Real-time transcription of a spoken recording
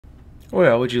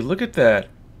Well, would you look at that?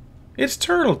 It's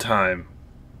turtle time!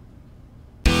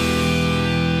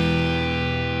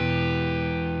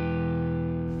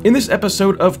 In this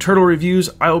episode of Turtle Reviews,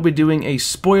 I will be doing a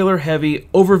spoiler-heavy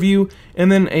overview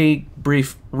and then a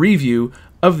brief review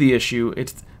of the issue.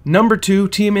 It's number 2,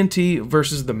 TMNT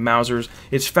versus the Mousers.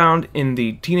 It's found in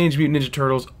the Teenage Mutant Ninja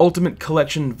Turtles Ultimate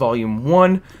Collection Volume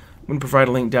 1. I'm going to provide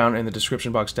a link down in the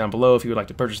description box down below if you would like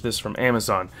to purchase this from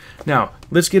Amazon. Now,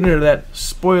 let's get into that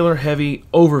spoiler-heavy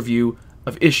overview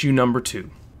of issue number 2.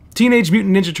 Teenage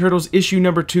Mutant Ninja Turtles issue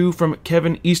number 2 from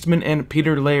Kevin Eastman and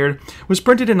Peter Laird was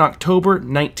printed in October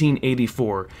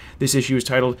 1984. This issue is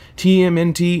titled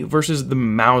TMNT versus the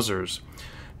Mousers.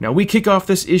 Now we kick off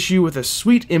this issue with a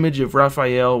sweet image of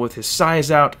Raphael with his size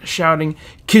out, shouting,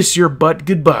 "Kiss your butt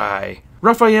goodbye."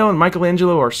 Raphael and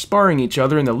Michelangelo are sparring each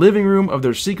other in the living room of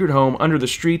their secret home under the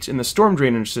streets in the storm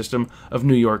drainage system of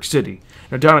New York City.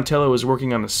 Now Donatello is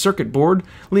working on a circuit board,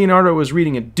 Leonardo is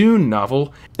reading a Dune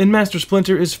novel, and Master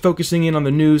Splinter is focusing in on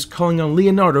the news, calling on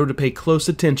Leonardo to pay close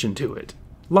attention to it.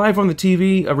 Live on the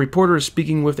TV, a reporter is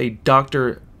speaking with a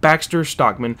Dr. Baxter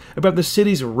Stockman about the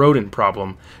city's rodent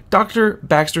problem. Dr.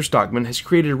 Baxter Stockman has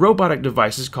created robotic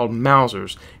devices called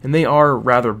Mousers, and they are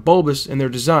rather bulbous in their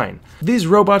design. These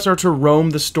robots are to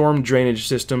roam the storm drainage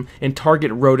system and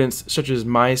target rodents such as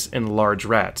mice and large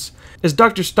rats. As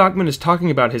Dr. Stockman is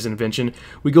talking about his invention,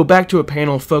 we go back to a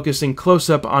panel focusing close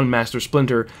up on Master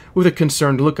Splinter with a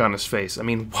concerned look on his face. I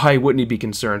mean, why wouldn't he be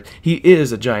concerned? He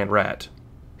is a giant rat.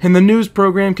 And the news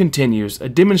program continues. A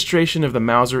demonstration of the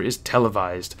Mouser is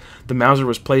televised. The Mouser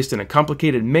was placed in a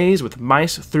complicated maze with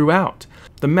mice throughout.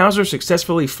 The Mouser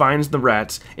successfully finds the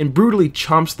rats and brutally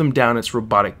chomps them down its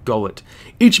robotic gullet.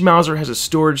 Each Mouser has a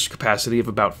storage capacity of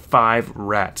about 5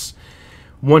 rats.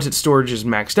 Once its storage is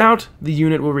maxed out, the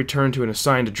unit will return to an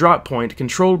assigned drop point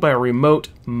controlled by a remote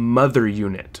mother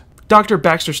unit. Dr.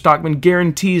 Baxter Stockman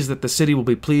guarantees that the city will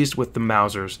be pleased with the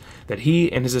Mousers that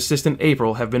he and his assistant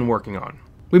April have been working on.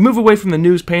 We move away from the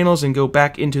news panels and go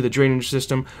back into the drainage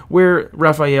system where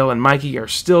Raphael and Mikey are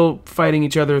still fighting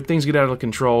each other. Things get out of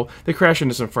control. They crash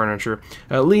into some furniture.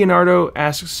 Leonardo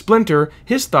asks Splinter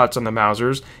his thoughts on the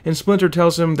Mousers, and Splinter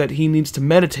tells him that he needs to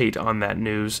meditate on that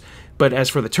news. But as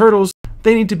for the Turtles,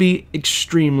 they need to be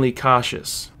extremely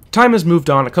cautious. Time has moved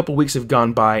on, a couple weeks have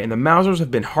gone by, and the Mousers have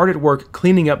been hard at work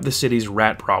cleaning up the city's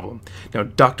rat problem. Now,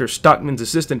 Dr. Stockman's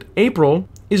assistant, April,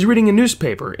 is reading a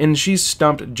newspaper, and she's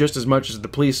stumped just as much as the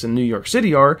police in New York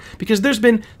City are, because there's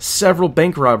been several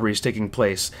bank robberies taking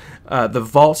place. The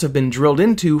vaults have been drilled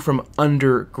into from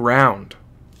underground.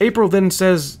 April then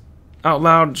says out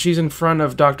loud, she's in front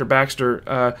of Dr.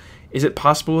 Baxter, is it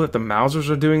possible that the Mousers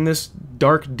are doing this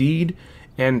dark deed?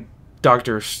 And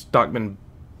Dr. Stockman,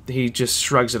 he just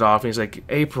shrugs it off and he's like,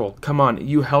 April, come on,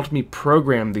 you helped me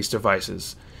program these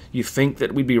devices. You think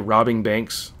that we'd be robbing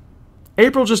banks?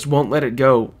 April just won't let it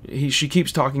go. She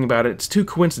keeps talking about it. It's too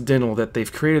coincidental that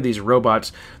they've created these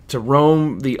robots to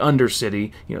roam the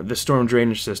Undercity, the storm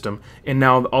drainage system, and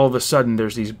now all of a sudden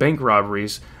there's these bank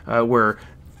robberies where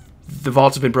the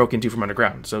vaults have been broken into from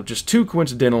underground. So just too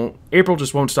coincidental. April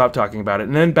just won't stop talking about it.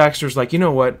 And then Baxter's like, you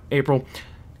know what, April,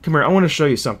 come here, I want to show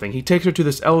you something. He takes her to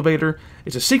this elevator.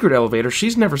 It's a secret elevator.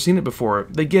 She's never seen it before.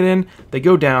 They get in, they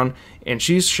go down, and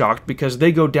she's shocked because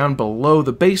they go down below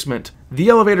the basement. The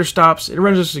elevator stops. It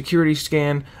runs a security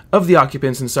scan of the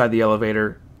occupants inside the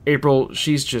elevator. April,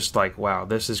 she's just like, wow,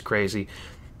 this is crazy.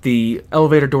 The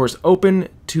elevator doors open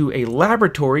to a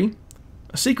laboratory,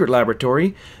 a secret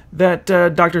laboratory, that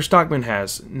Dr. Stockman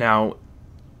has. Now,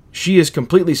 she is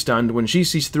completely stunned when she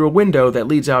sees through a window that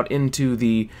leads out into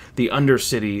the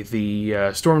Undercity,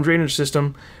 the storm drainage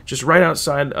system, just right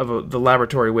outside of the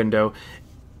laboratory window.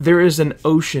 There is an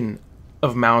ocean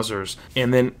of Mousers.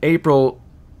 And then April,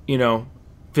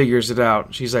 figures it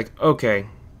out. She's like, okay,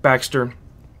 Baxter,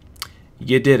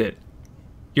 you did it.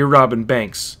 You're robbing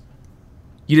banks.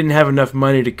 You didn't have enough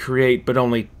money to create but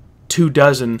only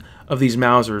 24 of these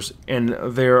Mousers, and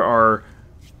there are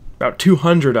about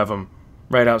 200 of them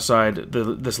right outside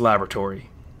this laboratory.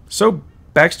 So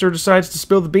Baxter decides to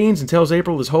spill the beans and tells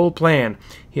April his whole plan.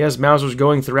 He has Mousers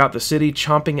going throughout the city,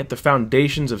 chomping at the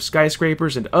foundations of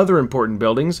skyscrapers and other important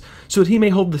buildings so that he may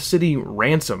hold the city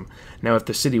ransom. Now, if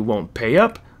the city won't pay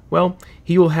up, well,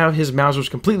 he will have his Mousers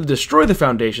completely destroy the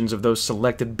foundations of those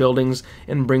selected buildings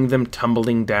and bring them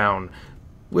tumbling down,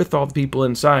 with all the people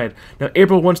inside. Now,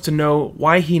 April wants to know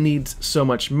why he needs so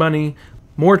much money.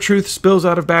 More truth spills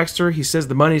out of Baxter. He says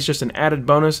the money is just an added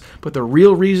bonus, but the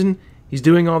real reason he's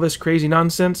doing all this crazy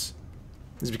nonsense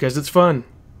is because it's fun.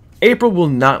 April will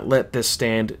not let this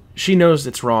stand. She knows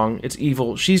it's wrong, it's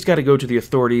evil, she's got to go to the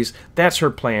authorities, that's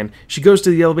her plan. She goes to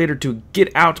the elevator to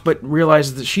get out, but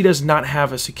realizes that she does not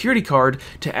have a security card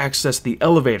to access the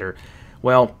elevator.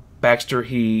 Well, Baxter,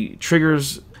 he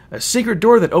triggers a secret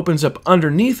door that opens up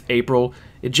underneath April,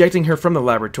 ejecting her from the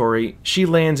laboratory. She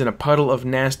lands in a puddle of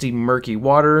nasty, murky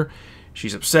water.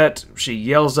 She's upset, she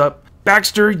yells up,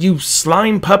 "Baxter, you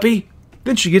slime puppy!"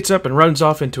 Then she gets up and runs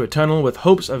off into a tunnel with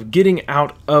hopes of getting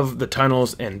out of the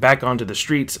tunnels and back onto the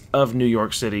streets of New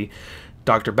York City.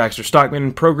 Dr. Baxter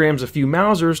Stockman programs a few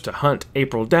Mousers to hunt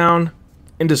April down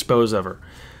and dispose of her.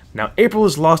 Now, April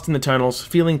is lost in the tunnels,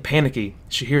 feeling panicky.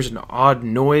 She hears an odd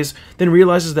noise, then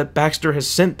realizes that Baxter has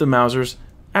sent the Mousers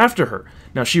after her.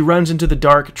 Now, she runs into the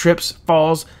dark, trips,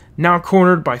 falls, now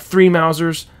cornered by 3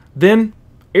 Mousers. Then,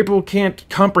 April can't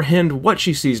comprehend what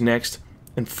she sees next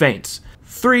and faints.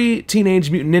 3 Teenage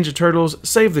Mutant Ninja Turtles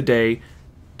save the day,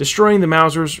 destroying the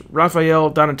Mousers. Raphael,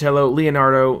 Donatello,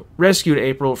 Leonardo rescued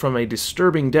April from a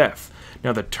disturbing death.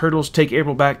 Now the Turtles take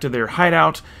April back to their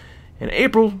hideout, and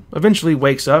April eventually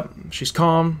wakes up. She's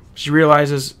calm. She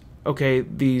realizes, okay,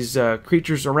 these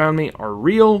creatures around me are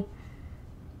real.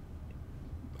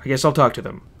 I guess I'll talk to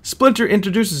them. Splinter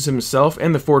introduces himself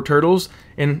and the 4 Turtles,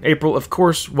 and April, of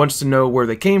course, wants to know where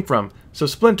they came from. So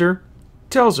Splinter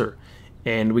tells her.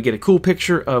 And we get a cool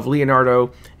picture of Leonardo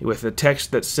with a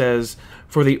text that says,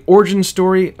 "For the origin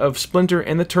story of Splinter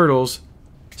and the Turtles,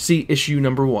 see issue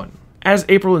number 1. As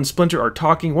April and Splinter are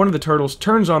talking, one of the Turtles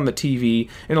turns on the TV,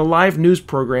 and a live news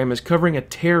program is covering a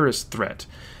terrorist threat.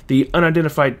 The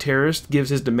unidentified terrorist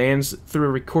gives his demands through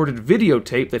a recorded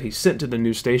videotape that he sent to the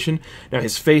news station. Now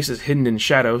his face is hidden in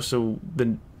shadow, so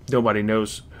nobody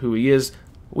knows who he is.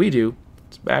 We do.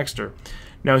 It's Baxter.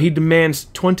 Now, he demands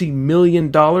 $20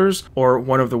 million, or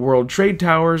one of the World Trade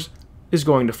Towers is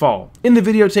going to fall. In the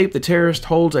videotape, the terrorist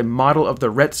holds a model of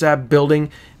the Retzab building.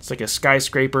 It's like a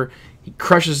skyscraper. He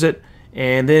crushes it,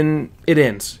 and then it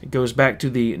ends. It goes back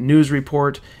to the news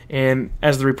report, and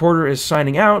as the reporter is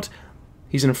signing out,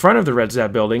 he's in front of the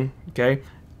Retzab building, okay?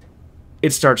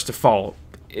 It starts to fall.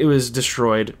 It was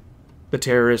destroyed. The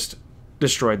terrorist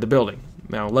destroyed the building.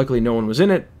 Now, luckily, no one was in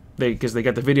it, because they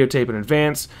got the videotape in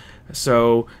advance.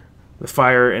 So the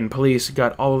fire and police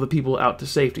got all of the people out to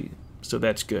safety, so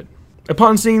that's good.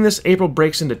 Upon seeing this, April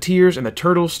breaks into tears and the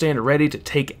Turtles stand ready to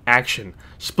take action.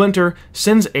 Splinter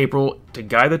sends April to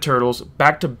guide the Turtles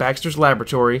back to Baxter's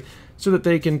laboratory so that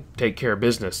they can take care of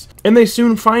business. And they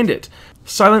soon find it.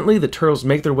 Silently, the Turtles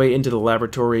make their way into the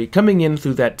laboratory, coming in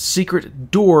through that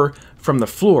secret door from the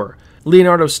floor.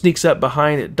 Leonardo sneaks up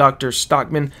behind Dr.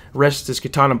 Stockman, rests his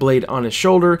katana blade on his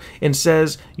shoulder, and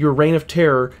says, "Your reign of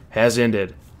terror has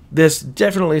ended." This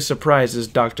definitely surprises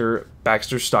Dr.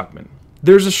 Baxter Stockman.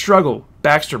 There's a struggle.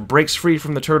 Baxter breaks free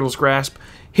from the Turtles' grasp,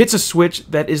 hits a switch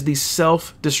that is the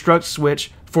self-destruct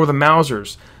switch for the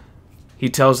Mousers. He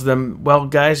tells them, "Well,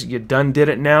 guys, you done did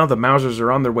it now. The Mousers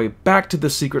are on their way back to the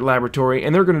secret laboratory,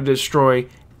 and they're going to destroy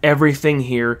everything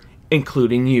here,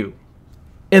 including you."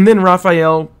 And then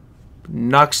Raphael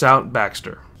knocks out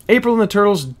Baxter. April and the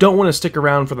Turtles don't want to stick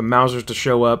around for the Mousers to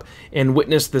show up and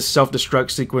witness this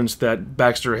self-destruct sequence that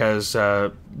Baxter has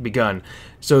begun.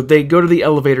 So they go to the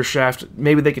elevator shaft.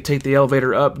 Maybe they could take the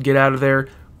elevator up, get out of there.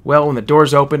 Well, when the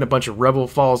doors open, a bunch of rubble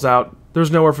falls out.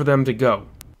 There's nowhere for them to go.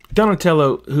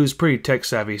 Donatello, who's pretty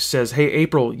tech-savvy, says, "Hey,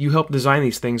 April, you helped design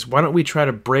these things. Why don't we try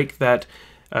to break that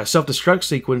self-destruct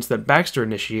sequence that Baxter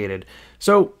initiated?"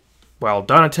 So while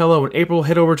Donatello and April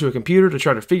head over to a computer to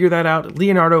try to figure that out,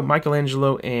 Leonardo,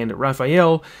 Michelangelo, and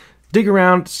Raphael dig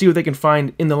around to see what they can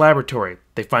find in the laboratory.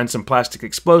 They find some plastic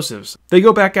explosives. They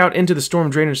go back out into the storm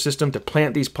drainage system to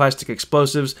plant these plastic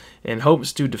explosives in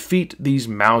hopes to defeat these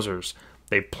Mousers.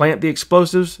 They plant the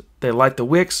explosives, they light the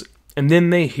wicks, and then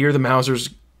they hear the Mousers.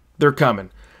 They're coming.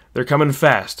 They're coming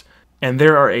fast. And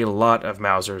there are a lot of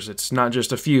Mousers. It's not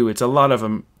just a few, it's a lot of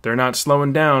them. They're not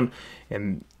slowing down.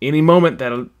 And any moment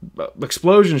that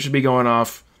explosion should be going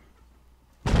off.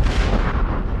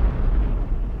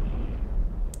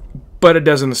 But it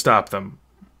doesn't stop them.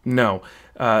 No.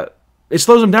 It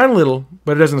slows them down a little,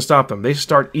 but it doesn't stop them. They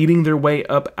start eating their way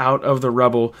up out of the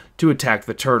rubble to attack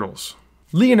the Turtles.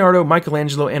 Leonardo,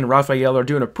 Michelangelo, and Raphael are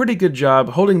doing a pretty good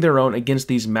job holding their own against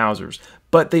these Mousers,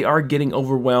 but they are getting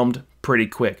overwhelmed pretty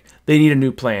quick. They need a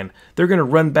new plan. They're going to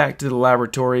run back to the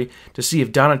laboratory to see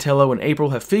if Donatello and April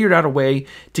have figured out a way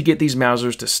to get these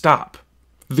Mousers to stop.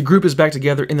 The group is back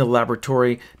together in the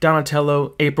laboratory.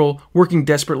 Donatello, April, working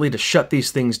desperately to shut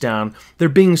these things down. They're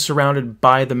being surrounded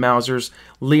by the Mousers.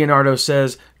 Leonardo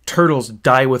says, "Turtles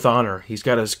die with honor." He's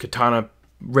got his katana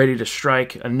ready to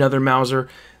strike another Mouser.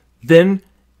 Then,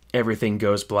 everything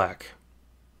goes black.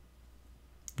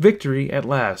 Victory at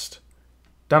last.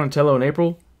 Donatello and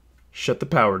April, shut the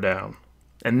power down.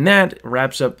 And that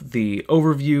wraps up the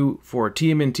overview for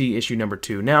TMNT issue number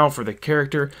 2. Now for the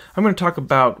character, I'm going to talk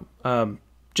about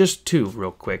just 2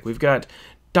 real quick. We've got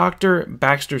Dr.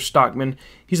 Baxter Stockman.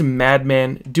 He's a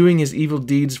madman doing his evil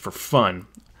deeds for fun.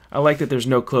 I like that there's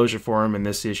no closure for him in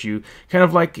this issue. Kind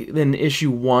of like in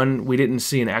issue 1, we didn't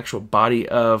see an actual body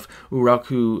of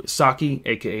Uraku Saki,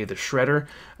 aka the Shredder.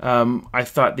 I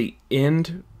thought the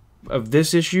end of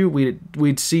this issue,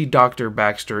 we'd see Dr.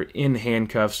 Baxter in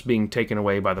handcuffs being taken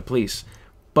away by the police.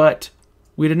 But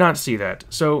we did not see that.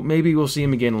 So maybe we'll see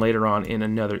him again later on in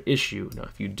another issue. Now,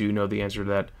 if you do know the answer to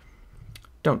that,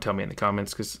 don't tell me in the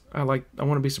comments, because I want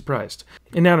to be surprised.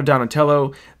 And now to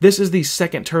Donatello. This is the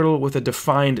second turtle with a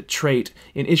defined trait.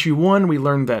 In issue 1, we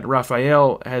learned that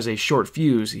Raphael has a short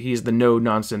fuse. He's the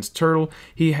no-nonsense turtle.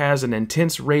 He has an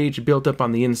intense rage built up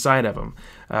on the inside of him,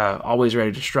 always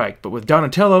ready to strike. But with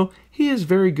Donatello, he is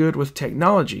very good with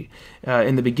technology.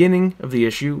 In the beginning of the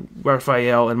issue,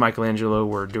 Raphael and Michelangelo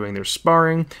were doing their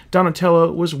sparring.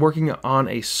 Donatello was working on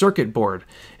a circuit board.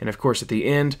 And of course, at the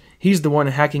end, he's the one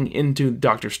hacking into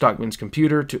Dr. Stockman's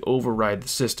computer to override the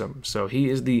system. So he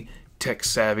is the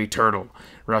tech-savvy turtle.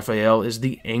 Raphael is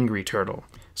the angry turtle.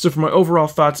 So for my overall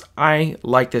thoughts, I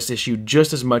like this issue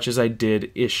just as much as I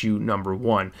did issue number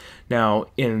 1. Now,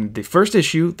 in the first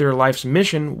issue, their life's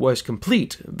mission was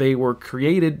complete. They were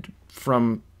created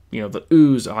from, the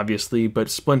ooze, obviously,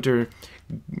 but Splinter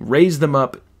raised them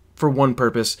up for one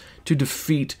purpose, to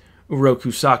defeat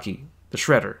Uraku Saki, the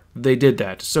Shredder. They did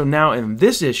that. So now in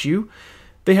this issue,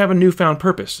 they have a newfound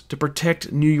purpose, to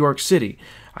protect New York City.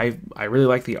 I really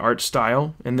like the art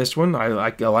style in this one. I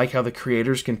like how the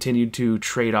creators continued to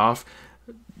trade off.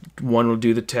 One will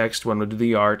do the text, one will do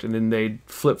the art, and then they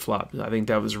flip-flop. I think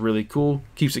that was really cool.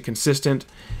 Keeps it consistent,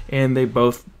 and they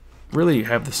both really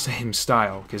have the same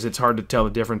style, because it's hard to tell the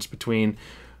difference between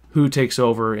who takes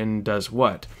over and does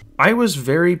what. I was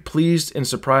very pleased and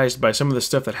surprised by some of the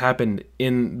stuff that happened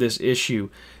in this issue.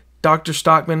 Dr.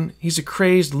 Stockman, he's a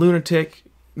crazed lunatic,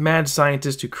 mad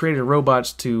scientist who created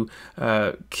robots to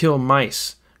kill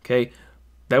mice. Okay,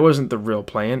 that wasn't the real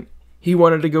plan. He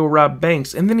wanted to go rob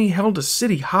banks, and then he held a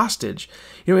city hostage.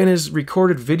 In his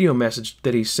recorded video message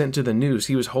that he sent to the news,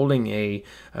 he was holding a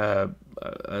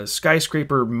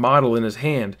skyscraper model in his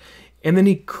hand, and then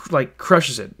he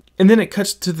crushes it. And then it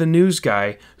cuts to the news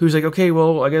guy who's like, okay,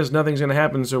 well, I guess nothing's going to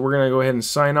happen, so we're going to go ahead and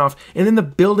sign off. And then the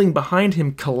building behind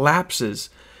him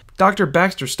collapses. Dr.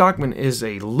 Baxter Stockman is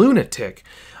a lunatic.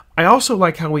 I also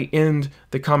like how we end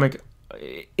the comic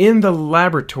in the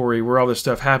laboratory where all this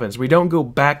stuff happens. We don't go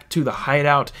back to the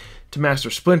hideout to Master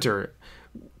Splinter.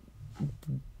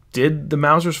 Did the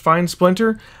Mousers find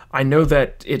Splinter? I know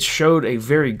that it showed a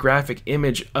very graphic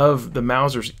image of the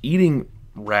Mousers eating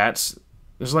rats.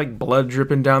 There's like blood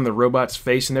dripping down the robot's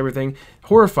face and everything.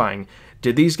 Horrifying.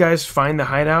 Did these guys find the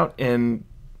hideout and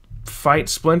fight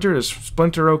Splinter? Is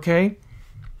Splinter okay?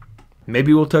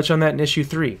 Maybe we'll touch on that in issue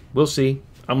 3. We'll see.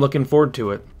 I'm looking forward to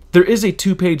it. There is a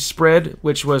 2-page spread,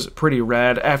 which was pretty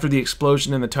rad. After the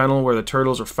explosion in the tunnel where the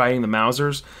turtles are fighting the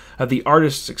Mousers, the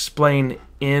artists explain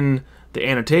in the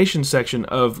annotation section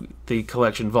of the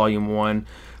collection, Volume 1,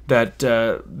 that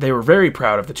they were very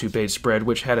proud of the 2-page spread,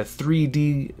 which had a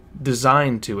 3D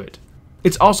design to it.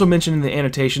 It's also mentioned in the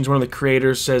annotations, one of the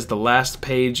creators says the last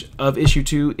page of issue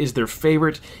 2 is their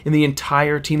favorite in the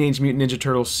entire Teenage Mutant Ninja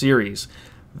Turtles series.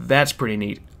 That's pretty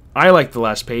neat. I like the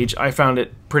last page. I found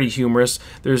it pretty humorous.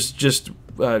 There's just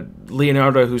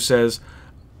Leonardo who says,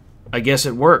 I guess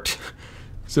it worked.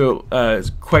 So it's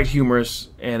quite humorous,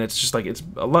 and it's just it's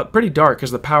pretty dark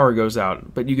because the power goes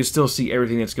out, but you can still see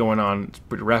everything that's going on.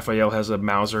 Raphael has a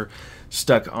Mauser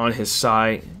stuck on his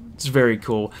side. It's very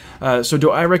cool. So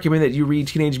do I recommend that you read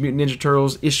Teenage Mutant Ninja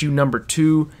Turtles issue number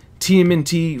 2,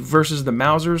 TMNT versus the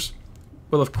Mousers?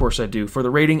 Well, of course I do. For the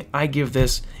rating, I give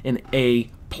this an A+.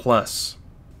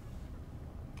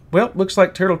 Well, looks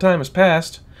like turtle time has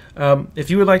passed. If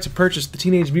you would like to purchase the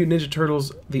Teenage Mutant Ninja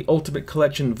Turtles The Ultimate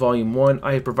Collection Volume 1,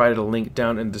 I have provided a link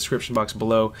down in the description box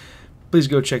below. Please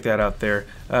go check that out there.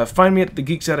 Find me at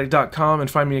thegeeksaddict.com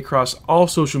and find me across all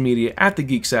social media at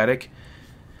thegeeksaddict.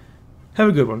 Have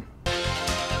a good one.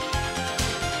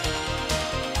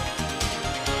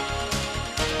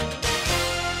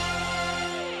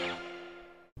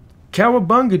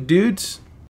 Cowabunga, dudes!